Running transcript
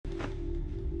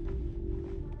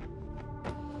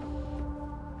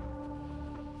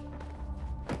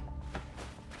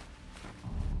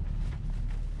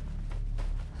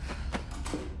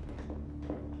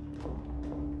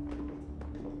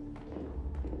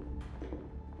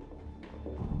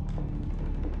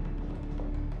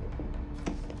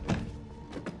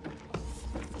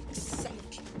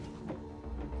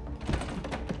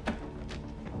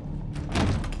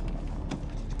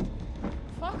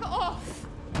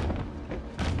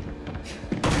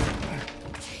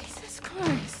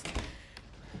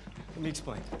Let me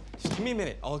explain. Just give me a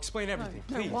minute. I'll explain everything,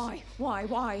 please. No,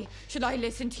 why? Should I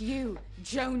listen to you,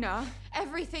 Jonah?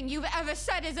 Everything you've ever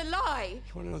said is a lie.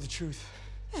 You want to know the truth?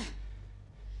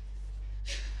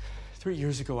 3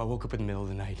 years ago, I woke up in the middle of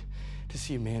the night to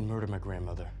see a man murder my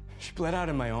grandmother. She bled out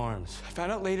in my arms. I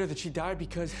found out later that she died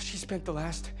because she spent the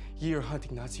last year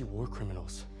hunting Nazi war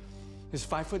criminals. This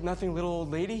 5'0" little old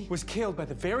lady was killed by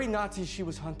the very Nazis she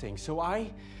was hunting, so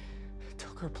I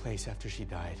took her place after she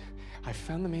died. I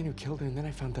found the man who killed her, and then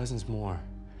I found dozens more.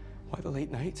 Why the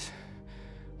late nights?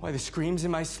 Why the screams in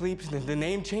my sleep? The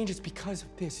name change? It's because of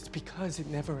this. It's because it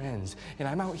never ends. And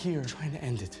I'm out here trying to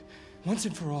end it. Once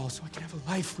and for all, so I can have a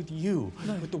life with you.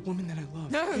 No. With the woman that I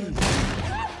love. No!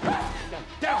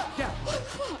 Down!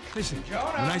 Listen,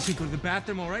 Jonah. When I say go to the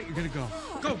bathroom, all right, you're gonna go.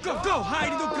 Go! Hide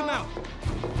and don't come out!